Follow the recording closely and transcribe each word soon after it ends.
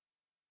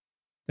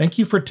Thank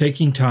you for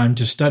taking time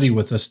to study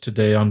with us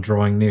today on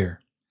Drawing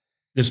Near.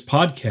 This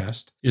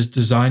podcast is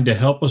designed to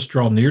help us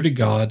draw near to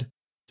God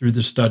through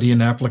the study and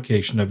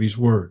application of His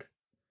Word.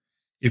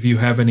 If you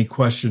have any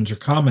questions or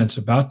comments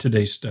about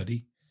today's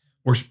study,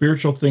 or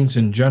spiritual things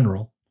in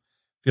general,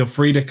 feel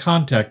free to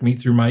contact me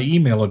through my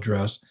email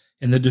address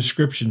in the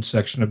description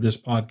section of this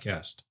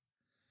podcast.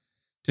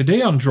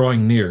 Today on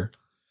Drawing Near,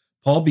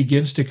 Paul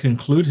begins to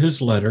conclude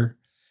his letter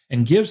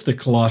and gives the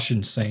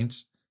Colossian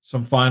saints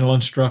some final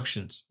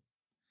instructions.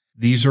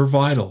 These are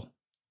vital.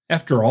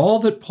 After all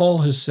that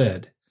Paul has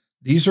said,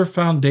 these are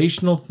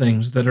foundational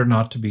things that are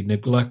not to be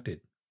neglected.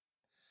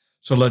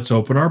 So let's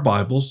open our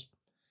Bibles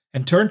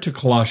and turn to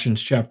Colossians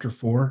chapter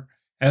 4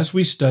 as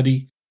we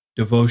study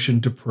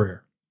devotion to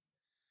prayer.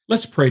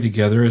 Let's pray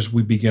together as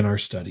we begin our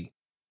study.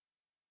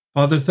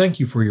 Father, thank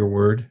you for your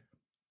word.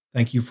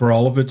 Thank you for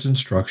all of its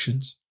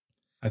instructions.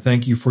 I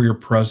thank you for your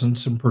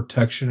presence and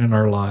protection in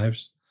our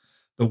lives,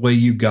 the way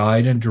you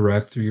guide and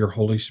direct through your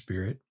Holy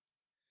Spirit.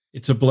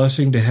 It's a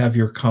blessing to have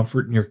your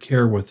comfort and your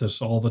care with us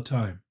all the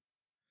time.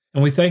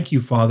 And we thank you,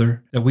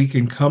 Father, that we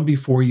can come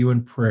before you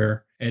in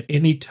prayer at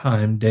any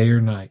time, day or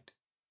night.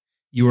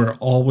 You are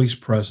always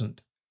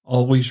present,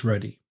 always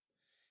ready,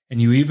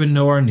 and you even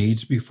know our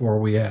needs before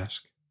we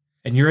ask.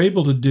 And you're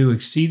able to do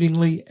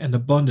exceedingly and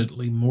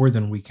abundantly more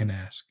than we can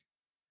ask.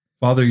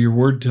 Father, your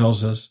word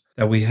tells us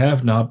that we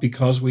have not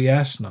because we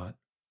ask not.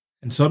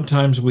 And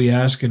sometimes we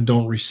ask and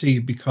don't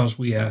receive because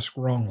we ask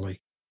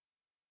wrongly.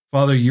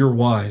 Father, you're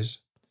wise.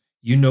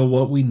 You know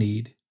what we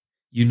need.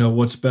 You know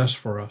what's best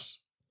for us.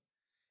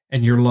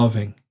 And you're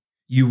loving.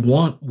 You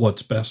want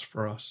what's best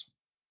for us.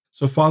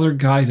 So, Father,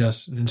 guide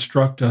us and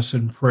instruct us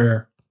in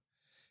prayer.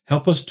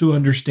 Help us to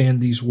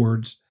understand these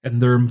words and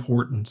their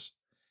importance.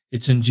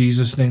 It's in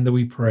Jesus' name that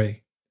we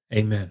pray.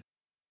 Amen.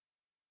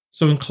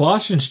 So in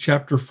Colossians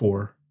chapter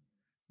 4,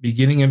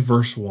 beginning in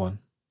verse 1,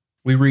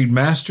 we read,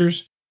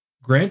 "Masters,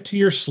 grant to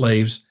your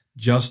slaves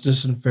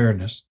justice and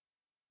fairness,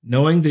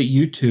 knowing that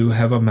you too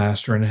have a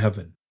master in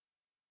heaven."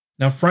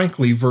 Now,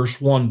 frankly, verse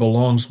 1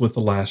 belongs with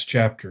the last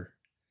chapter.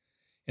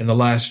 In the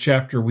last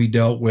chapter, we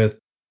dealt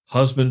with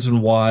husbands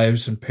and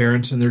wives and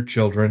parents and their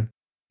children,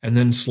 and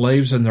then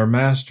slaves and their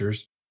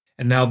masters.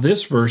 And now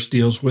this verse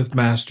deals with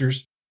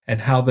masters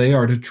and how they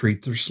are to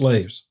treat their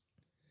slaves.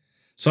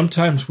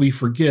 Sometimes we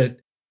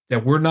forget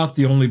that we're not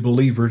the only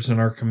believers in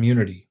our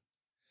community.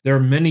 There are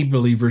many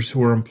believers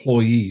who are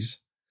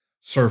employees,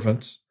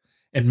 servants,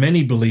 and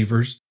many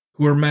believers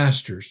who are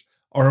masters,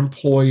 are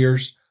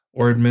employers,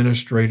 or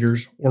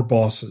administrators, or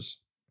bosses.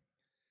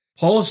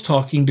 Paul is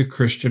talking to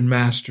Christian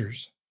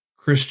masters,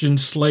 Christian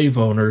slave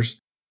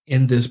owners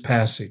in this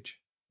passage.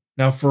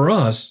 Now for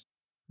us,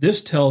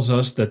 this tells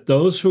us that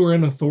those who are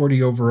in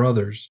authority over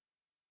others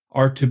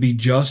are to be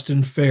just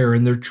and fair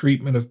in their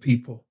treatment of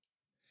people.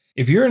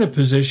 If you're in a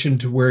position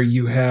to where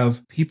you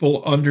have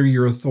people under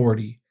your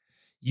authority,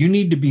 you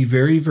need to be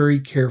very,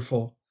 very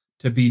careful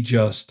to be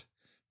just,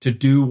 to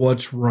do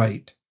what's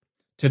right,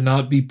 to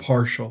not be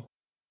partial.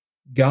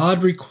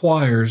 God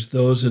requires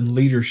those in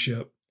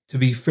leadership to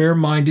be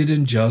fair-minded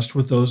and just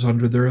with those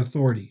under their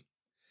authority.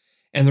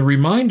 And the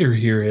reminder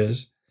here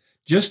is,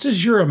 just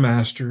as you're a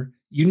master,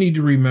 you need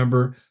to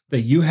remember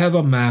that you have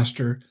a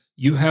master,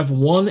 you have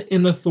one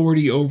in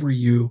authority over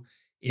you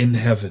in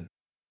heaven.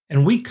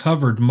 And we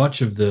covered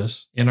much of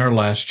this in our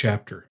last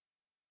chapter.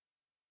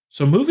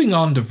 So moving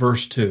on to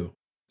verse 2,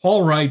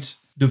 Paul writes,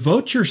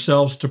 "Devote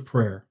yourselves to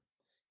prayer,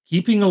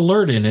 keeping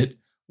alert in it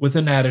with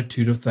an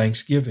attitude of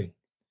thanksgiving,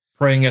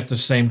 praying at the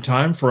same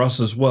time for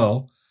us as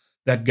well,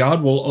 that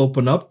God will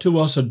open up to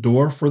us a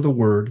door for the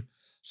word,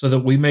 so that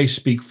we may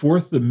speak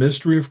forth the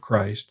mystery of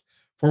Christ,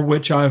 for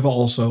which I have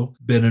also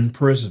been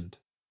imprisoned,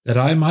 that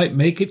I might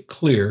make it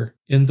clear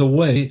in the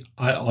way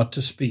I ought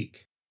to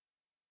speak."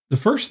 The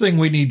first thing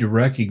we need to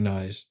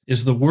recognize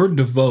is the word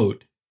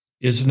devote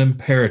is an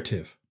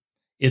imperative.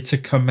 It's a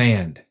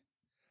command.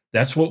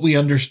 That's what we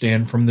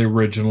understand from the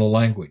original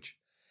language.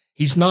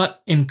 He's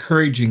not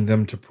encouraging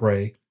them to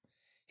pray.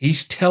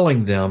 He's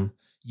telling them,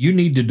 you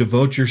need to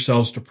devote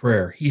yourselves to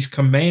prayer. He's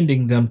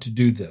commanding them to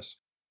do this.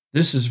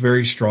 This is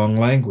very strong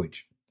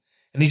language.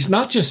 And he's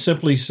not just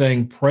simply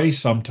saying pray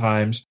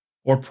sometimes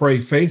or pray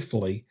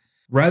faithfully.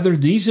 Rather,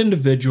 these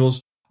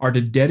individuals are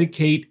to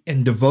dedicate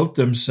and devote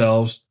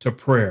themselves to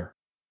prayer.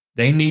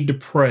 They need to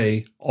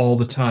pray all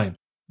the time.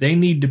 They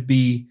need to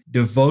be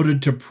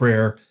devoted to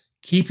prayer,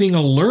 keeping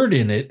alert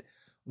in it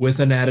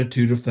with an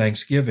attitude of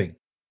thanksgiving.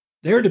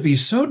 They're to be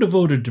so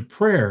devoted to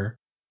prayer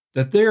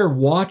that they are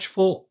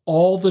watchful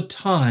all the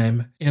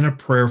time in a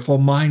prayerful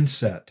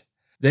mindset.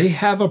 They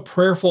have a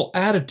prayerful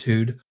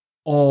attitude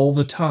all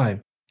the time,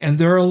 and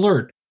they're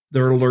alert.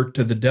 They're alert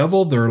to the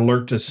devil. They're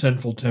alert to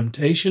sinful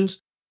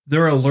temptations.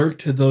 They're alert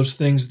to those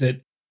things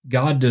that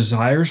God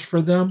desires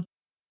for them.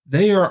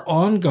 They are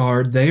on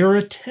guard. They are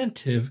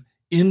attentive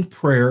in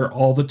prayer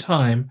all the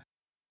time,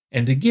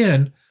 and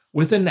again,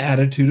 with an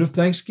attitude of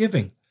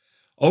thanksgiving.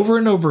 Over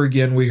and over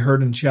again, we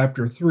heard in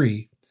chapter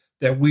 3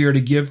 that we are to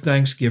give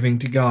thanksgiving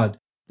to God,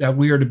 that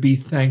we are to be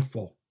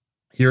thankful.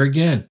 Here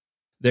again,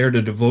 they are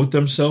to devote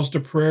themselves to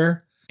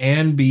prayer,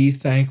 and be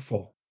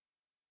thankful.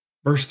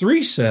 Verse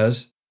 3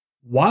 says,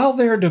 while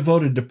they are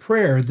devoted to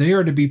prayer, they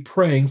are to be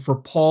praying for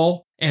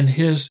Paul and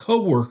his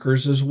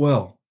co-workers as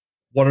well.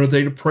 What are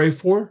they to pray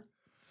for?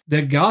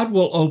 That God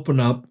will open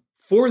up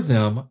for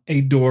them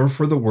a door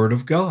for the Word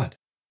of God.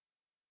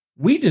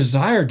 We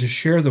desire to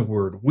share the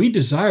Word. We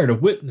desire to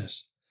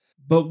witness.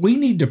 But we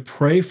need to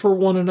pray for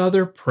one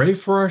another, pray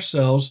for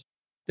ourselves,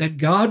 that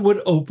God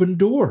would open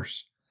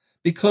doors.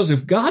 Because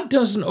if God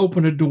doesn't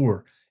open a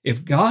door,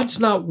 if God's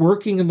not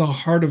working in the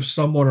heart of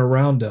someone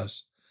around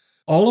us,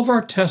 all of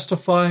our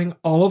testifying,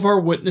 all of our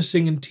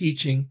witnessing and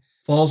teaching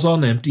falls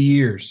on empty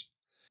ears.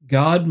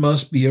 God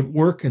must be at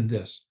work in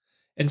this.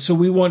 And so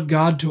we want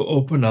God to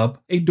open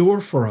up a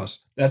door for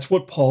us. That's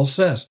what Paul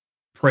says.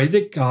 Pray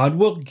that God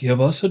will give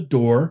us a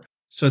door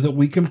so that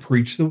we can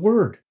preach the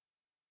word.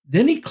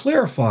 Then he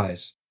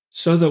clarifies,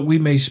 so that we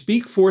may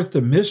speak forth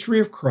the mystery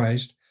of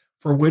Christ,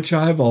 for which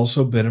I have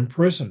also been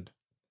imprisoned.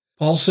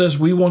 Paul says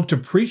we want to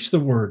preach the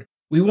word.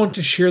 We want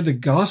to share the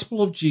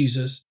gospel of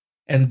Jesus,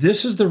 and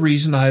this is the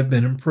reason I have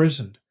been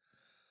imprisoned.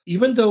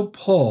 Even though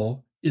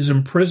Paul is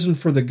imprisoned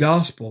for the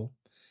gospel,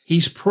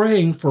 he's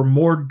praying for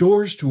more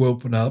doors to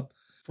open up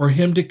for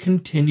him to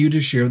continue to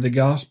share the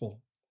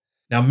gospel.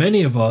 Now,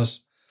 many of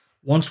us,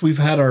 once we've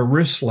had our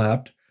wrists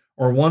slapped,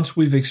 or once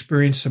we've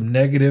experienced some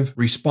negative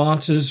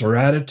responses or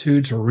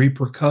attitudes or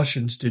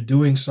repercussions to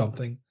doing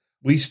something,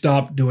 we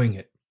stop doing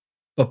it.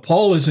 But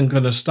Paul isn't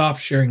going to stop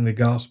sharing the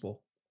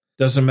gospel.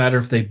 Doesn't matter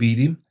if they beat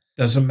him.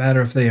 Doesn't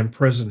matter if they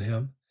imprison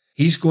him.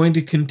 He's going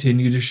to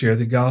continue to share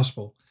the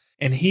gospel.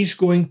 And he's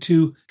going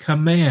to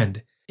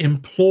command,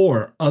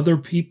 implore other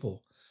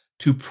people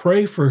to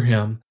pray for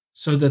him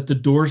so that the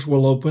doors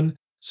will open,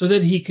 so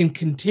that he can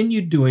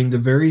continue doing the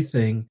very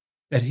thing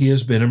that he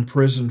has been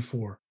imprisoned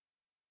for.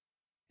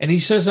 And he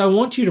says, I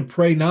want you to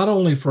pray not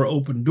only for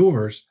open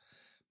doors,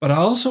 but I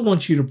also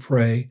want you to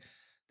pray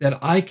that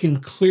I can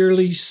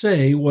clearly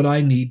say what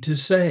I need to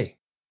say.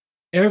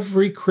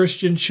 Every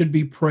Christian should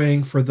be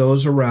praying for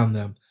those around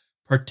them,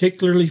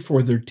 particularly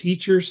for their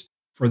teachers,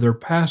 for their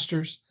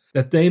pastors,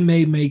 that they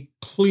may make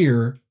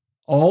clear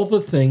all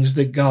the things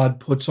that God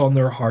puts on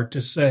their heart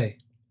to say.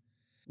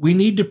 We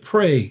need to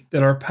pray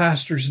that our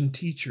pastors and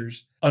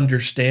teachers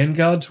understand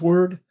God's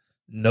word,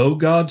 know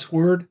God's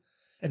word,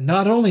 and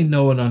not only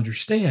know and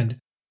understand,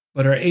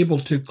 but are able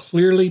to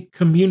clearly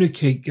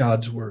communicate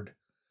God's word.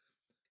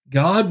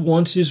 God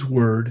wants his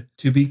word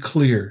to be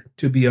clear,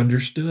 to be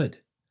understood.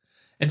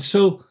 And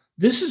so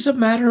this is a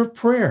matter of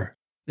prayer.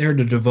 They're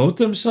to devote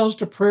themselves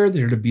to prayer.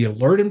 They're to be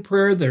alert in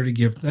prayer. They're to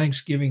give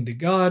thanksgiving to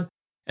God.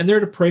 And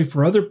they're to pray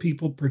for other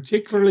people,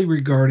 particularly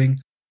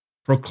regarding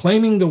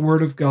proclaiming the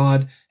word of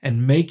God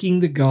and making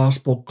the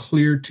gospel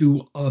clear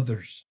to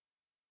others.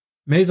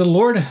 May the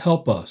Lord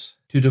help us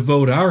to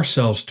devote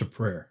ourselves to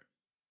prayer,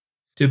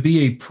 to be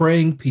a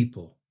praying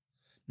people,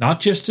 not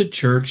just at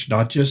church,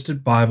 not just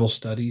at Bible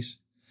studies,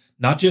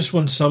 not just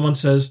when someone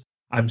says,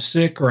 I'm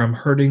sick or I'm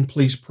hurting,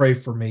 please pray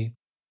for me.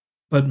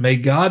 But may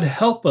God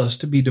help us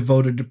to be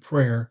devoted to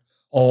prayer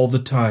all the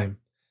time,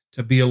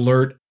 to be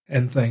alert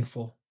and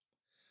thankful.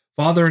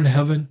 Father in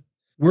heaven,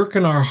 work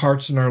in our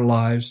hearts and our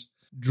lives.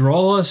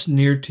 Draw us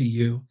near to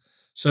you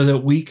so that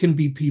we can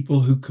be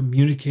people who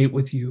communicate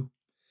with you.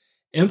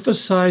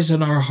 Emphasize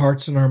in our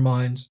hearts and our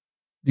minds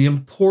the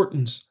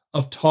importance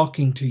of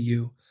talking to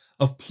you,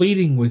 of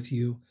pleading with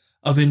you,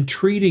 of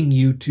entreating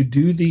you to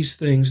do these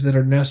things that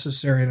are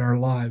necessary in our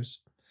lives.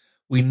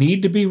 We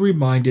need to be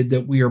reminded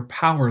that we are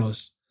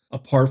powerless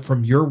apart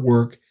from your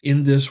work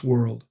in this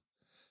world.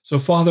 So,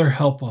 Father,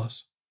 help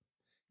us.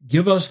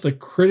 Give us the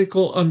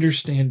critical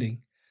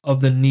understanding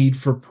of the need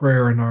for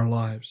prayer in our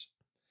lives.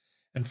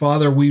 And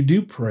Father, we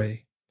do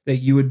pray that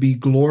you would be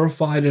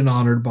glorified and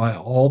honored by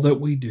all that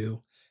we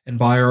do and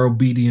by our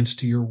obedience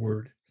to your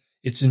word.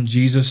 It's in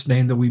Jesus'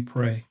 name that we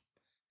pray.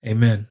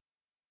 Amen.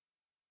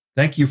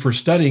 Thank you for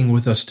studying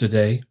with us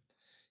today.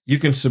 You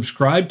can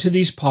subscribe to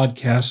these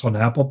podcasts on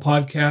Apple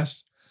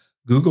Podcasts,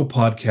 Google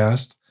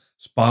Podcasts,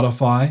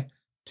 Spotify,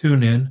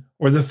 TuneIn,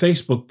 or the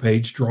Facebook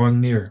page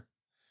Drawing Near.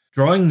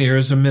 Drawing Near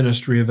is a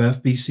ministry of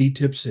FBC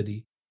Tip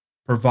City,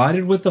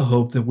 provided with the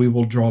hope that we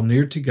will draw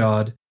near to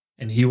God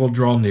and he will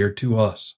draw near to us.